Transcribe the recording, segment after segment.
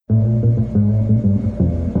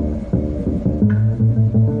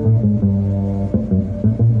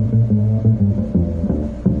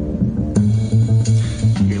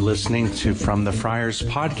listening to From the Friars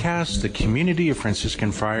podcast, the community of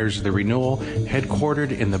Franciscan Friars of the Renewal,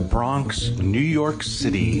 headquartered in the Bronx, New York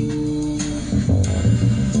City.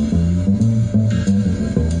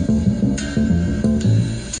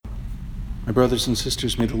 My brothers and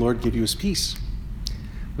sisters, may the Lord give you his peace.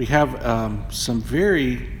 We have some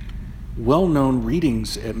very well-known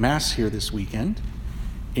readings at Mass here this weekend,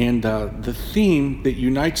 and the theme that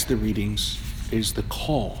unites the readings is the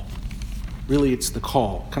call. Really, it's the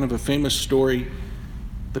call. Kind of a famous story,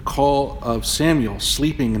 the call of Samuel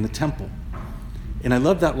sleeping in the temple. And I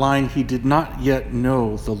love that line, he did not yet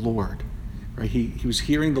know the Lord. Right? He was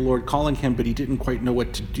hearing the Lord calling him, but he didn't quite know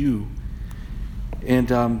what to do. And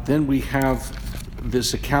then we have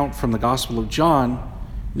this account from the Gospel of John,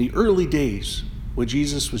 in the early days, when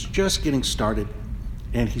Jesus was just getting started,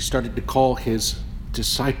 and he started to call his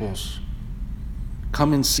disciples,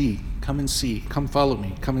 come and see, come follow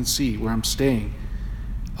me, come and see where I'm staying.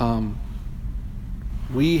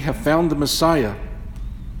 We have found the Messiah.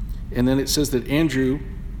 And then it says that Andrew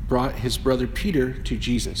brought his brother Peter to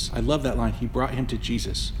Jesus. I love that line, he brought him to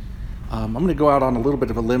Jesus. I'm going to go out on a little bit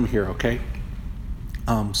of a limb here, okay?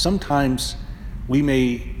 Sometimes we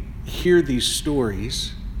may hear these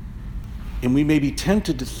stories and we may be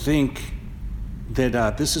tempted to think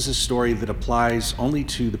that this is a story that applies only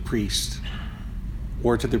to the priest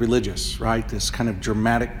or to the religious, right? This kind of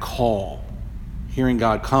dramatic call, hearing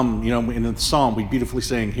God come, in the psalm we beautifully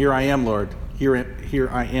saying, here I am, Lord, here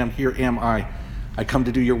I am, here am I come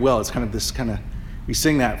to do your will. It's kind of this we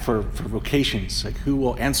sing that for vocations, like who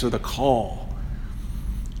will answer the call?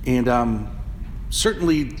 And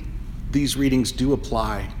certainly these readings do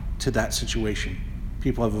apply to that situation.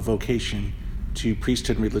 People have a vocation to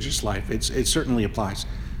priesthood and religious life. It certainly applies.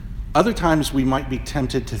 Other times we might be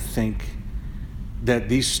tempted to think that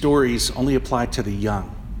these stories only apply to the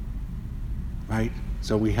young, right?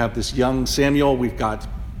 So we have this young Samuel, we've got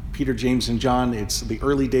Peter, James, and John. It's the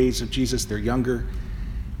early days of Jesus, they're younger.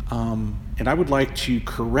 And I would like to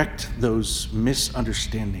correct those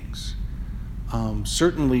misunderstandings.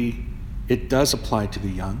 Certainly, it does apply to the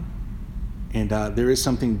young. And there is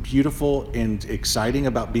something beautiful and exciting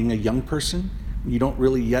about being a young person. You don't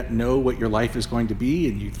really yet know what your life is going to be,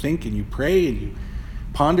 and you think and you pray and you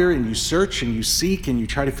ponder and you search and you seek and you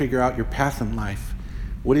try to figure out your path in life.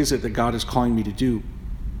 What is it that God is calling me to do?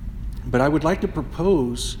 But I would like to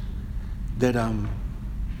propose that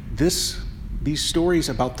these stories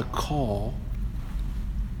about the call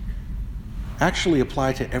actually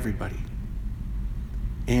apply to everybody.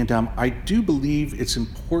 And I do believe it's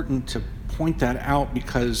important to point that out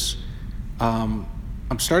because I'm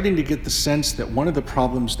starting to get the sense that one of the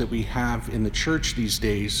problems that we have in the church these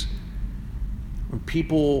days are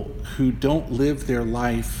people who don't live their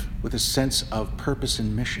life with a sense of purpose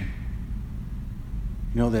and mission.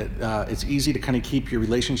 That it's easy to kind of keep your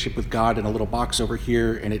relationship with God in a little box over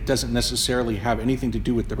here, and it doesn't necessarily have anything to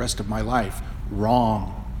do with the rest of my life.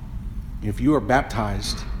 Wrong. If you are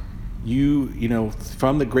baptized,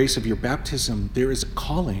 from the grace of your baptism, there is a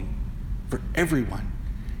calling for everyone.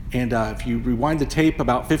 And if you rewind the tape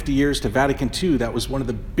about 50 years to Vatican II, that was one of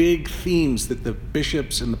the big themes that the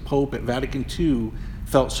bishops and the Pope at Vatican II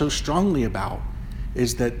felt so strongly about,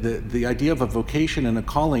 is that the idea of a vocation and a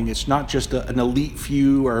calling, it's not just an elite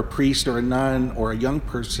few or a priest or a nun or a young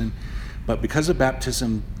person, but because of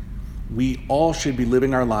baptism, we all should be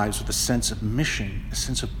living our lives with a sense of mission, a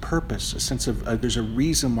sense of purpose, a sense of there's a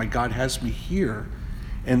reason why God has me here.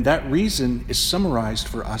 And that reason is summarized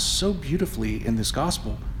for us so beautifully in this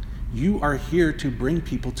gospel. You are here to bring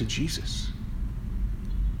people to Jesus.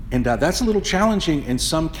 And that's a little challenging in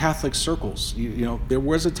some Catholic circles. There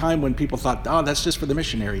was a time when people thought, that's just for the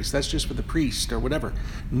missionaries, that's just for the priest or whatever.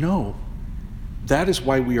 No, that is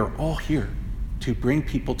why we are all here, to bring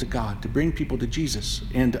people to God, to bring people to Jesus.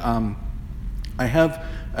 And I have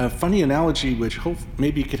a funny analogy which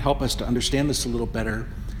maybe could help us to understand this a little better.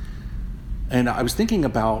 And I was thinking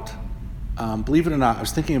about, believe it or not, I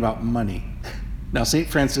was thinking about money. Now, St.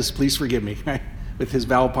 Francis, please forgive me, with his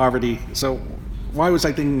vow of poverty. So why was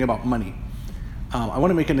I thinking about money? I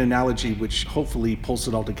want to make an analogy which hopefully pulls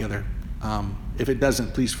it all together. If it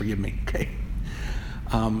doesn't, please forgive me, okay?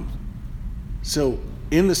 So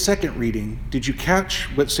in the second reading, did you catch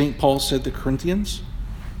what St. Paul said to Corinthians?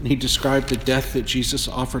 And he described the death that Jesus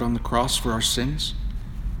offered on the cross for our sins.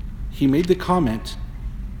 He made the comment,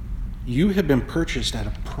 you have been purchased at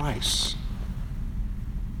a price.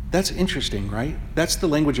 That's interesting, right? That's the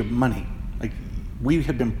language of money. Like, we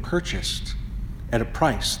have been purchased at a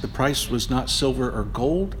price. The price was not silver or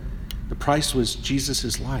gold. The price was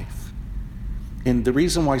Jesus' life. And the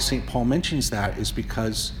reason why St. Paul mentions that is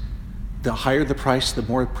because the higher the price, the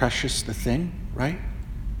more precious the thing, right?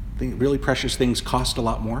 Really precious things cost a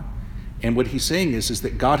lot more. And what he's saying is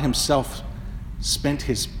that God himself spent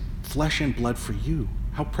his flesh and blood for you.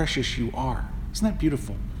 How precious you are. Isn't that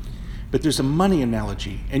beautiful? But there's a money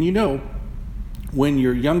analogy. And you know, when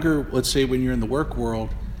you're younger, let's say when you're in the work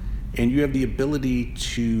world, and you have the ability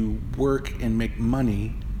to work and make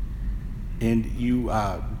money, and you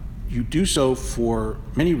do so for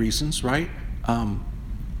many reasons, right?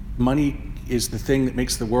 Money is the thing that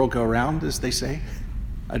makes the world go round, as they say.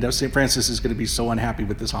 I know St. Francis is going to be so unhappy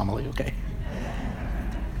with this homily, okay?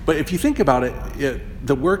 But if you think about it,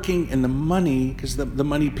 the working and the money, because the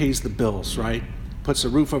money pays the bills, right? Puts a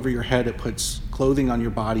roof over your head, it puts clothing on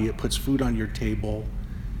your body, it puts food on your table.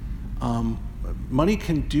 Money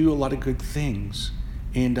can do a lot of good things.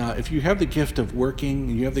 And if you have the gift of working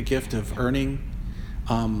and you have the gift of earning,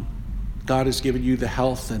 God has given you the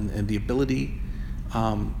health and the ability.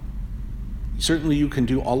 Certainly you can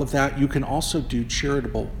do all of that. You can also do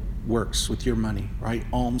charitable works with your money, right?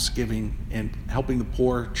 Almsgiving and helping the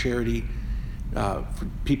poor, charity, for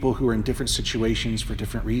people who are in different situations for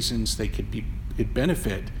different reasons. They could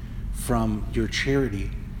benefit from your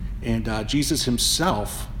charity. And Jesus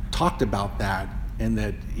himself talked about that, and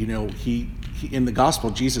that, you know, he in the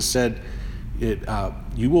gospel, Jesus said,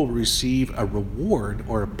 you will receive a reward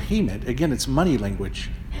or a payment. Again, it's money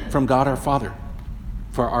language from God our Father.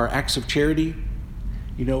 For our acts of charity,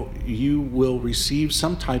 you know, you will receive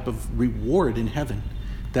some type of reward in heaven.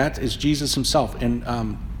 That is Jesus himself. And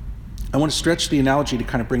I want to stretch the analogy to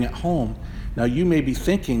kind of bring it home. Now, you may be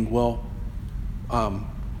thinking, well,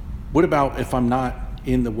 what about if I'm not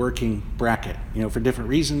in the working bracket? You know, for different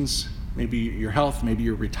reasons, maybe your health, maybe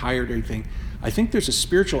you're retired or anything. I think there's a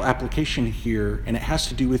spiritual application here, and it has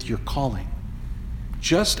to do with your calling.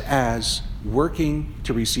 Just as working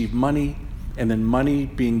to receive money and then money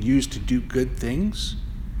being used to do good things,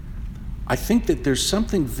 I think that there's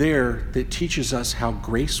something there that teaches us how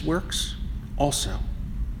grace works also.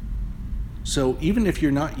 So even if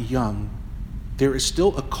you're not young, there is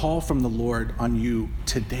still a call from the Lord on you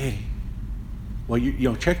today. Well, you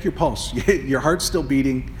know, check your pulse. Your heart's still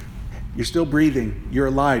beating. You're still breathing. You're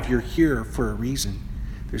alive. You're here for a reason.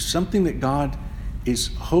 There's something that God is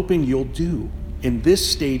hoping you'll do in this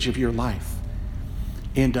stage of your life.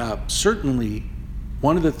 And certainly,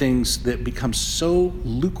 one of the things that becomes so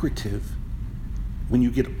lucrative when you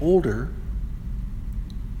get older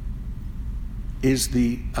is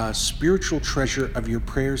the spiritual treasure of your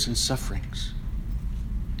prayers and sufferings.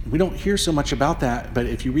 We don't hear so much about that, but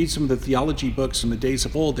if you read some of the theology books from the days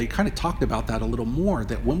of old, they kind of talked about that a little more,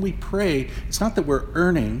 that when we pray, it's not that we're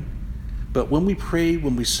earning, but when we pray,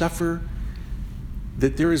 when we suffer,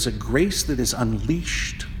 that there is a grace that is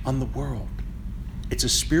unleashed on the world. It's a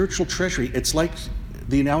spiritual treasury. It's like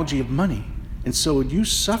the analogy of money. And so when you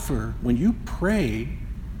suffer, when you pray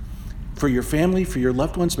for your family, for your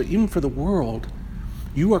loved ones, but even for the world,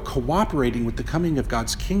 you are cooperating with the coming of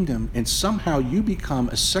God's kingdom, and somehow you become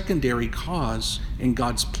a secondary cause in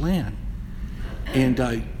God's plan.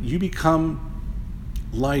 And you become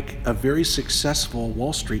like a very successful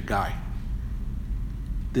Wall Street guy.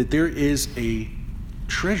 That there is a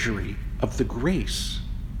treasury of the grace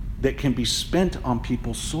that can be spent on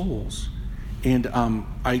people's souls. And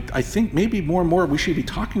I think maybe more and more we should be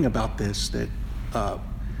talking about this, that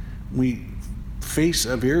we face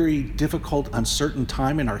a very difficult, uncertain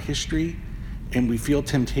time in our history, and we feel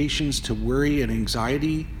temptations to worry and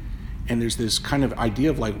anxiety, and there's this kind of idea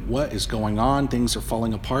of like, what is going on? Things are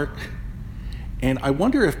falling apart. And I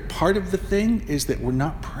wonder if part of the thing is that we're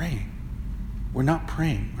not praying. We're not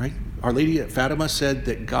praying, right? Our Lady at Fatima said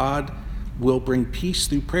that God will bring peace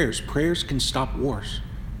through prayers. Prayers can stop wars.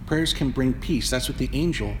 Prayers can bring peace. That's what the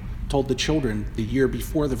angel told the children the year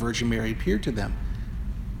before the Virgin Mary appeared to them.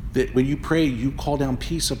 That when you pray, you call down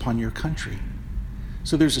peace upon your country.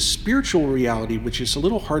 So there's a spiritual reality which is a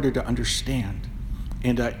little harder to understand.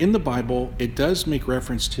 And in the Bible, it does make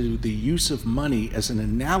reference to the use of money as an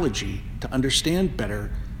analogy to understand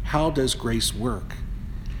better how does grace work.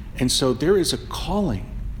 And so there is a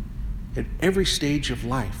calling at every stage of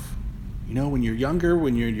life. You know, when you're younger,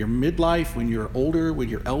 when you're in your midlife, when you're older, when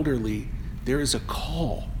you're elderly, there is a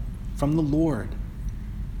call from the Lord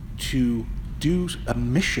to do a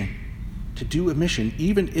mission,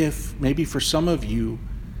 even if maybe for some of you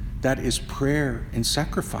that is prayer and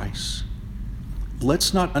sacrifice.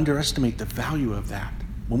 Let's not underestimate the value of that.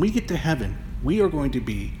 When we get to heaven, we are going to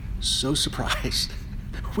be so surprised.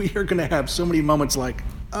 We are going to have so many moments like,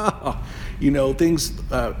 things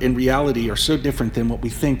in reality are so different than what we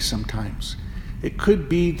think sometimes. It could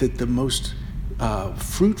be that the most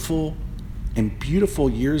fruitful and beautiful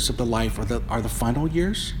years of the life are the final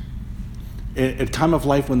years. At a time of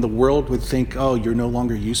life when the world would think, oh, you're no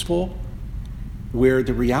longer useful, where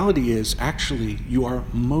the reality is actually you are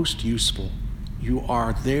most useful. You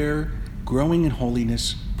are there growing in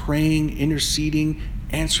holiness, praying, interceding,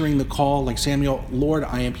 answering the call like Samuel, Lord,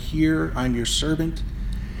 I am here, I'm your servant,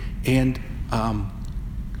 and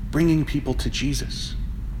bringing people to Jesus.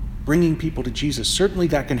 Bringing people to Jesus. Certainly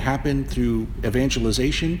that can happen through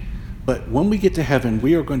evangelization, but when we get to heaven,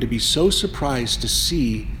 we are going to be so surprised to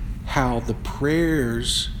see how the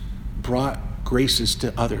prayers brought graces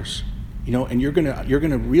to others. And you're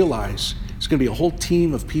gonna realize it's gonna be a whole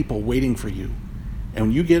team of people waiting for you. And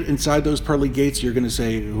when you get inside those pearly gates, you're gonna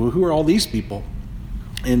say, well, who are all these people?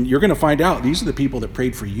 And you're gonna find out these are the people that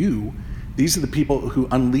prayed for you. These are the people who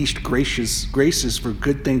unleashed graces for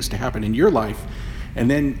good things to happen in your life. And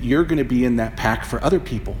then you're gonna be in that pack for other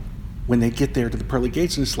people when they get there to the pearly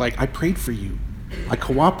gates. And it's like, I prayed for you. I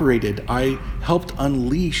cooperated. I helped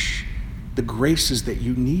unleash the graces that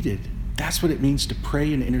you needed. That's what it means to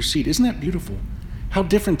pray and intercede. Isn't that beautiful? How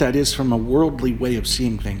different that is from a worldly way of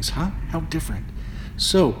seeing things, huh? How different.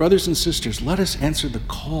 So, brothers and sisters, let us answer the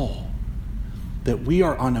call that we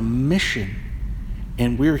are on a mission,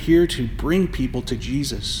 and we're here to bring people to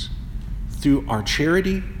Jesus through our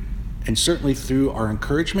charity and certainly through our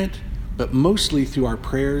encouragement, but mostly through our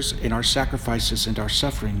prayers and our sacrifices and our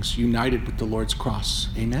sufferings united with the Lord's cross.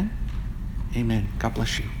 Amen? Amen. God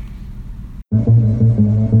bless you.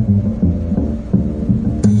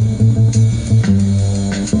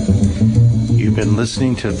 You've been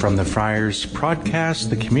listening to From the Friars podcast,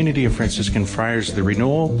 the community of Franciscan Friars of the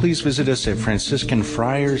Renewal. Please visit us at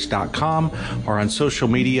franciscanfriars.com or on social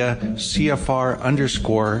media,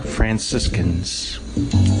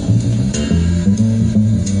 CFR_Franciscans.